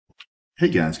Hey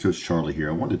guys, Coach Charlie here.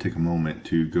 I wanted to take a moment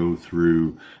to go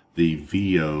through the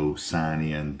VEO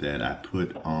sign-in that I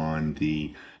put on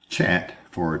the chat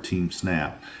for our Team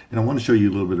Snap. And I want to show you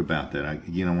a little bit about that.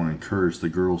 Again, I want to encourage the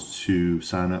girls to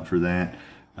sign up for that.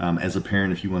 As a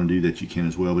parent, if you want to do that, you can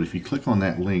as well. But if you click on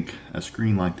that link, a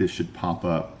screen like this should pop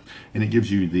up, and it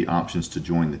gives you the options to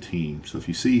join the team. So if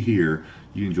you see here,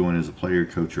 you can join as a player,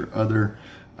 coach, or other.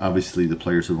 Obviously, the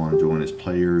players would want to join as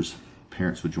players.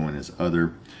 Parents would join as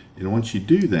other. And once you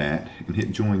do that and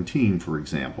hit join team, for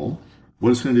example,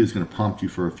 what it's going to do is going to prompt you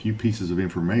for a few pieces of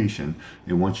information.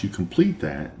 And once you complete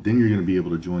that, then you're going to be able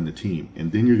to join the team.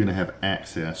 And then you're going to have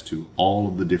access to all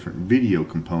of the different video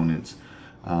components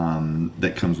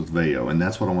that comes with VEO. And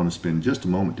that's what I want to spend just a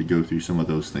moment to go through some of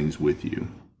those things with you.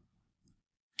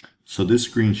 So this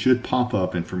screen should pop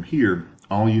up, and from here,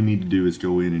 all you need to do is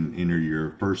go in and enter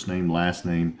your first name, last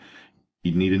name.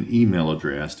 You'd need an email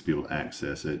address to be able to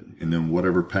access it, and then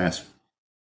whatever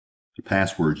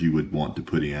passwords you would want to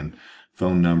put in,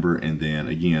 phone number, and then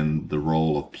again the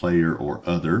role of player or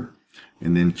other,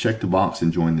 and then check the box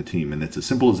and join the team. And it's as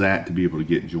simple as that to be able to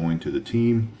get joined to the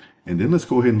team. And then let's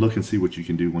go ahead and look and see what you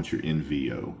can do once you're in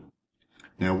VEO.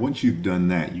 Now, once you've done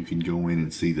that, you can go in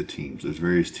and see the teams. There's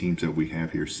various teams that we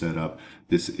have here set up.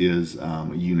 This is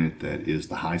a unit that is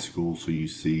the high school, so you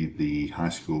see the high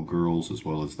school girls as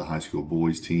well as the high school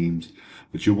boys teams.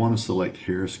 But you'll want to select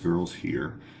Harris Girls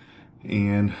here.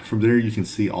 And from there, you can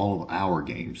see all of our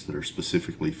games that are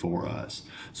specifically for us.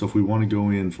 So if we want to go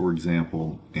in, for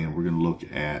example, and we're going to look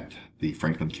at the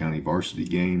Franklin County varsity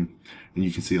game, and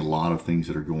you can see a lot of things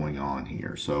that are going on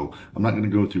here. So I'm not going to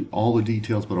go through all the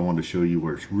details, but I wanted to show you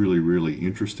where it's really, really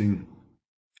interesting.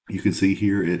 You can see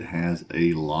here it has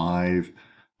a live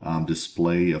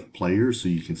display of players, so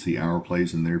you can see our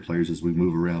plays and their players as we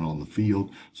move around on the field.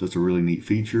 So it's a really neat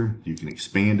feature. You can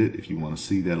expand it if you want to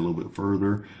see that a little bit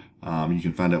further. You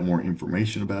can find out more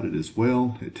information about it as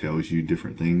well. It tells you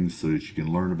different things so that you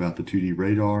can learn about the 2D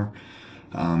radar.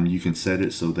 You can set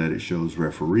it so that it shows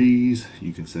referees.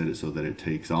 You can set it so that it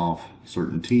takes off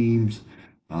certain teams.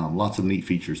 Lots of neat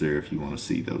features there if you want to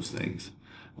see those things.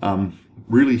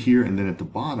 Really here, and then at the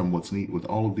bottom, what's neat with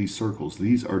all of these circles,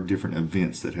 these are different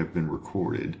events that have been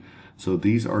recorded. So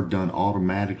these are done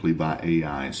automatically by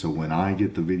AI. So when I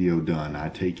get the video done, I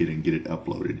take it and get it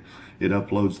uploaded. It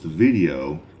uploads the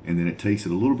video, and then it takes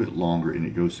it a little bit longer, and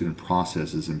it goes through and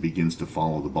processes and begins to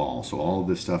follow the ball. So all of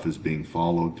this stuff is being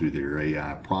followed through their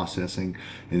AI processing,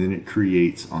 and then it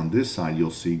creates, on this side, you'll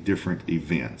see different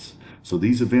events. So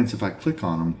these events, if I click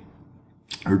on them,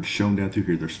 are shown down through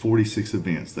here. There's 46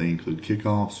 events. They include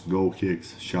kickoffs, goal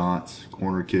kicks, shots,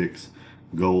 corner kicks,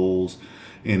 goals,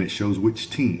 and it shows which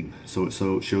team. So it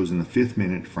shows in the 5th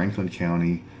minute, Franklin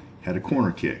County had a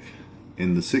corner kick.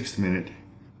 In the 6th minute,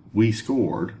 we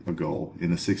scored a goal.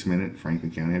 In the 6th minute,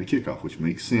 Franklin County had a kickoff, which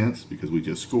makes sense because we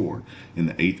just scored. In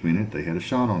the 8th minute, they had a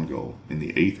shot on goal. In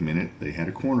the 8th minute, they had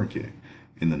a corner kick.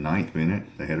 In the 9th minute,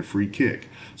 they had a free kick.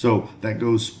 So that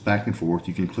goes back and forth.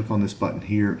 You can click on this button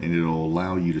here, and it'll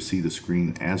allow you to see the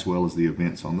screen as well as the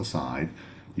events on the side.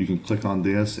 You can click on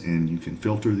this, and you can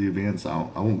filter the events. I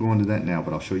won't go into that now,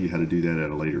 but I'll show you how to do that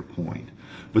at a later point.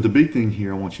 But the big thing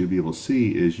here I want you to be able to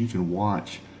see is you can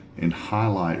watch and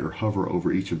highlight or hover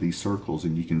over each of these circles,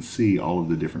 and you can see all of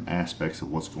the different aspects of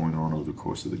what's going on over the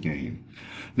course of the game.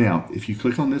 Now, if you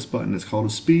click on this button, it's called a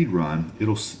speed run.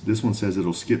 This one says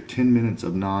it'll skip 10 minutes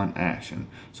of non-action.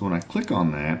 So when I click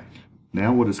on that,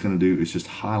 now what it's going to do is just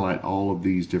highlight all of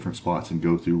these different spots and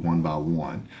go through one by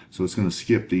one. So it's going to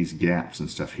skip these gaps and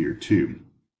stuff here too.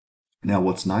 Now,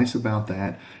 what's nice about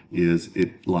that is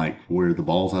it, like where the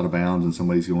ball's out of bounds and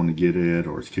somebody's going to get it,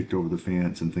 or it's kicked over the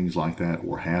fence and things like that,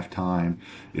 or halftime,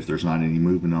 if there's not any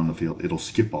movement on the field, it'll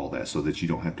skip all that so that you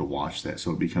don't have to watch that.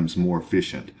 So it becomes more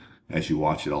efficient as you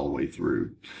watch it all the way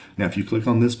through. Now, if you click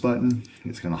on this button,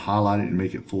 it's going to highlight it and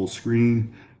make it full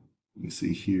screen. You can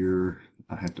see here,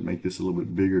 I have to make this a little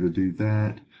bit bigger to do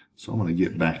that. So I'm going to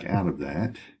get back out of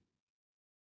that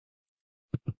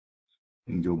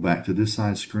and go back to this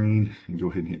side screen and go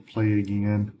ahead and hit play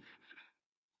again.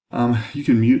 You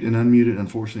can mute and unmute it.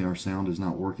 Unfortunately, our sound is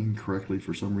not working correctly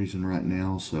for some reason right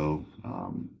now, so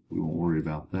we won't worry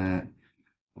about that.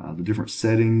 The different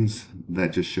settings,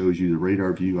 that just shows you the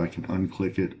radar view. I can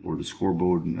unclick it, or the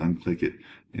scoreboard and unclick it,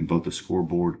 and both the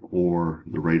scoreboard or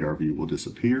the radar view will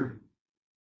disappear.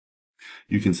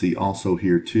 You can see also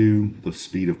here too the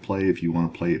speed of play if you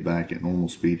want to play it back at normal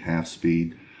speed, half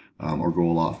speed, or go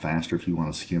a lot faster if you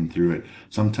want to skim through it.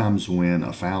 Sometimes when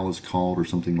a foul is called or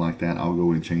something like that, I'll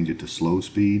go and change it to slow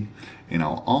speed. And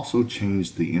I'll also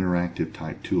change the interactive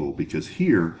type tool, because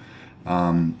here,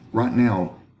 right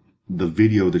now, the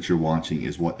video that you're watching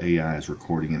is what AI is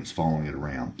recording and it's following it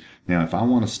around. Now, if I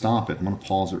want to stop it, I'm going to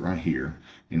pause it right here.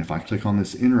 And if I click on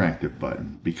this interactive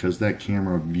button, because that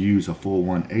camera views a full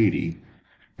 180,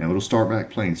 now it'll start back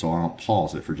playing, so I'll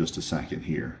pause it for just a second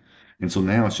here. And so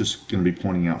now it's just going to be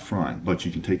pointing out front, but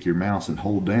you can take your mouse and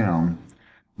hold down.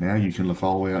 Now you can look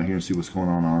all the way out here and see what's going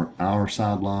on our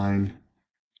sideline.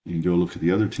 You can go look at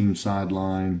the other team's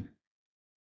sideline.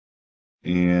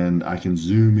 And I can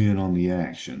zoom in on the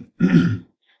action.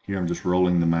 Here I'm just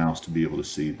rolling the mouse to be able to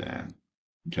see that.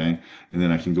 Okay, and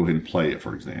then I can go ahead and play it,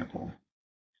 for example.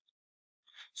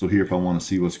 So here, if I want to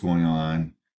see what's going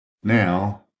on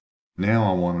now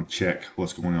I want to check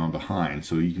what's going on behind.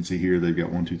 So you can see here they've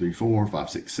got 1, 2, 3, 4, 5,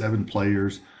 6, 7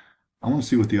 players. I want to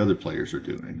see what the other players are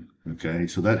doing. Okay,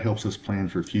 so that helps us plan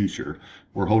for future.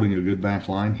 We're holding a good back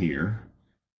line here.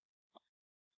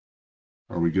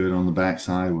 Are we good on the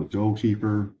backside with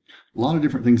goalkeeper? A lot of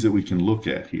different things that we can look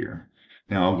at here.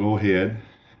 Now I'll go ahead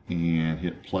and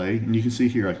hit play. And you can see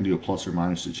here I can do a plus or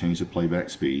minus to change the playback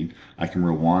speed. I can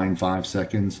rewind 5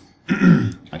 seconds.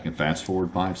 I can fast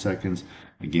forward 5 seconds.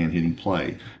 Again, hitting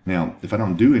play. Now, if I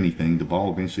don't do anything, the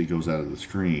ball eventually goes out of the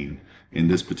screen in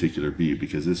this particular view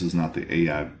because this is not the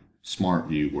AI smart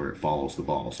view where it follows the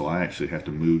ball. So I actually have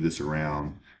to move this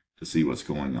around to see what's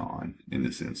going on in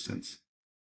this instance.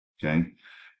 Okay,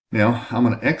 now I'm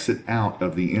going to exit out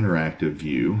of the interactive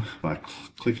view by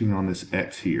clicking on this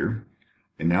X here.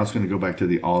 And now it's going to go back to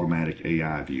the automatic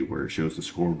AI view where it shows the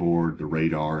scoreboard, the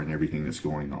radar, and everything that's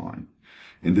going on.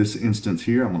 In this instance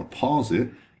here, I'm going to pause it.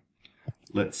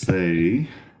 Let's say,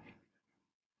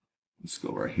 let's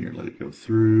go right here and let it go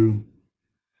through.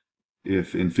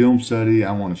 If in film study,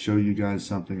 I want to show you guys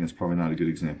something, that's probably not a good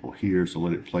example here. So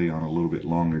let it play on a little bit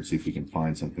longer and see if we can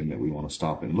find something that we want to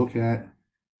stop and look at.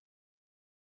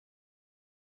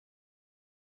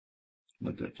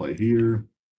 Let that play here.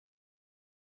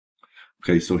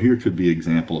 Okay, so here could be an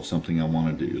example of something I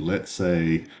want to do. Let's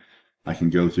say I can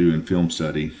go through in film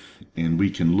study and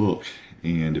we can look,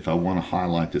 and if I want to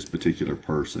highlight this particular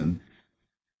person,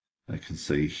 I can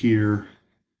say here,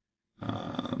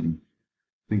 I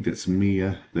think that's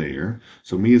Mia there.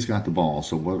 So Mia's got the ball.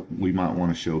 So what we might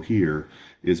want to show here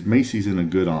is Macy's in a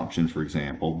good option, for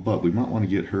example, but we might want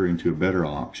to get her into a better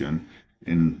option.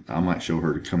 And I might show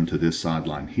her to come to this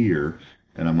sideline here.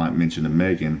 And I might mention to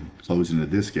Megan close into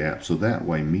this gap. So that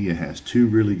way Mia has 2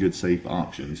 really good safe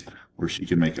options where she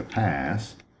can make a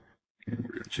pass. And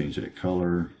we're going to change that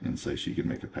color and say she can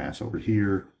make a pass over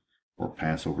here, or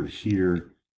pass over to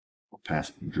here, or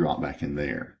pass, drop back in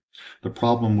there. The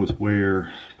problem with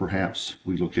where perhaps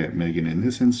we look at Megan in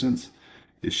this instance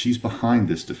is she's behind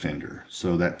this defender.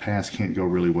 So that pass can't go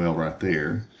really well right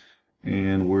there.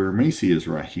 And where Macy is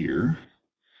right here,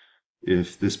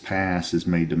 if this pass is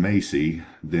made to Macy,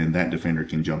 then that defender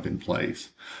can jump in place.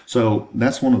 So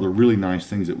that's one of the really nice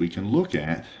things that we can look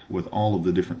at with all of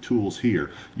the different tools here.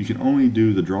 You can only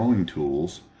do the drawing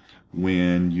tools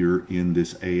when you're in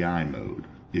this AI mode.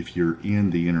 If you're in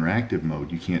the interactive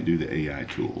mode, you can't do the AI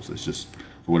tools. It's just,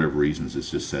 for whatever reasons, it's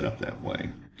just set up that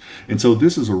way. And so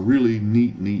this is a really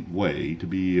neat way to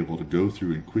be able to go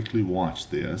through and quickly watch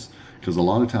this, because a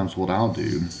lot of times what I'll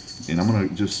do, and I'm going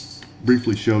to just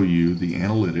briefly show you the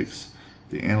analytics.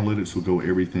 The analytics will go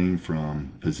everything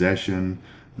from possession,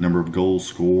 number of goals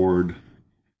scored,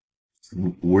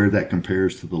 where that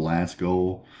compares to the last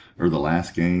goal or the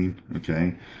last game.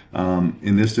 Okay,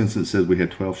 in this instance it says we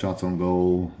had 12 shots on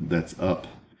goal. That's up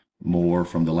more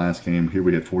from the last game. Here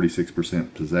we had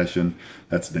 46% possession.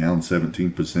 That's down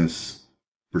 17%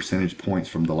 percentage points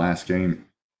from the last game.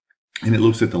 And it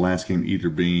looks at the last game either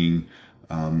being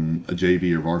a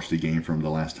JV or varsity game from the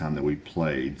last time that we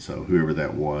played. So whoever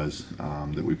that was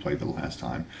that we played the last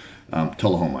time.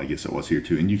 Tullahoma, I guess it was here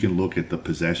too. And you can look at the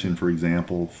possession, for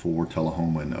example, for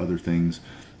Tullahoma and other things.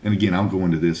 And again, I'll go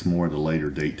into this more at a later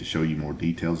date to show you more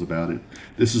details about it.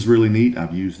 This is really neat.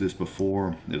 I've used this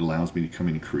before. It allows me to come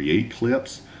in and create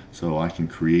clips. So I can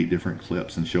create different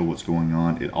clips and show what's going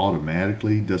on. It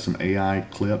automatically does some AI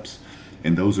clips.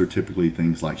 And those are typically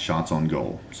things like shots on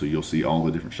goal. So you'll see all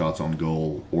the different shots on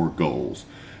goal or goals.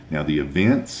 Now the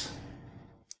events,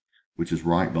 which is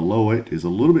right below it, is a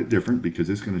little bit different because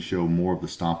it's going to show more of the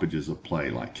stoppages of play,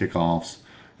 like kickoffs,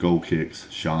 goal kicks,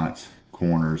 shots,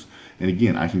 corners. And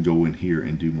again, I can go in here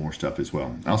and do more stuff as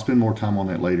well. I'll spend more time on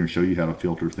that later and show you how to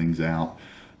filter things out.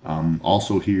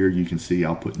 Also here you can see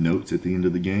I'll put notes at the end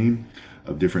of the game.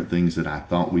 of different things that I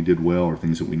thought we did well or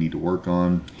things that we need to work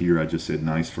on. Here I just said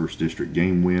nice first district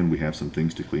game win. We have some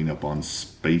things to clean up on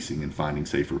spacing and finding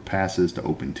safer passes to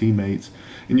open teammates.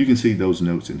 And you can see those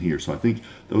notes in here. So I think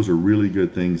those are really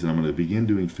good things, and I'm going to begin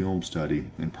doing film study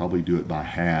and probably do it by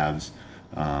halves,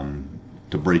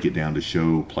 to break it down to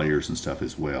show players and stuff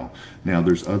as well. Now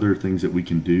there's other things that we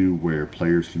can do where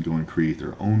players can go and create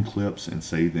their own clips and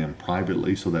save them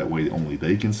privately, so that way only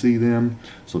they can see them.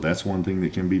 So that's one thing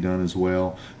that can be done as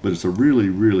well. But it's a really,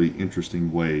 really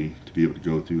interesting way to be able to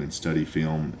go through and study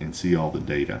film and see all the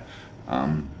data.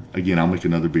 Again, I'll make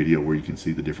another video where you can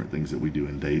see the different things that we do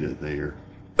in data there.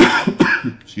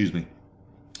 Excuse me.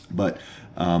 But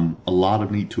a lot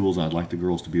of neat tools. I'd like the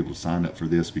girls to be able to sign up for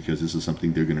this, because this is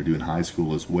something they're going to do in high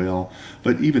school as well.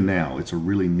 But even now, it's a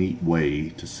really neat way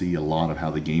to see a lot of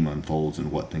how the game unfolds and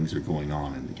what things are going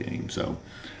on in the game. So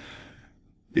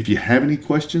if you have any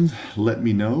questions, let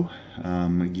me know.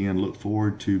 Again, look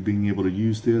forward to being able to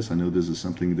use this. I know this is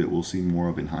something that we'll see more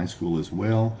of in high school as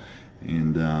well.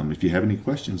 And if you have any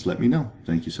questions, let me know.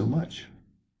 Thank you so much.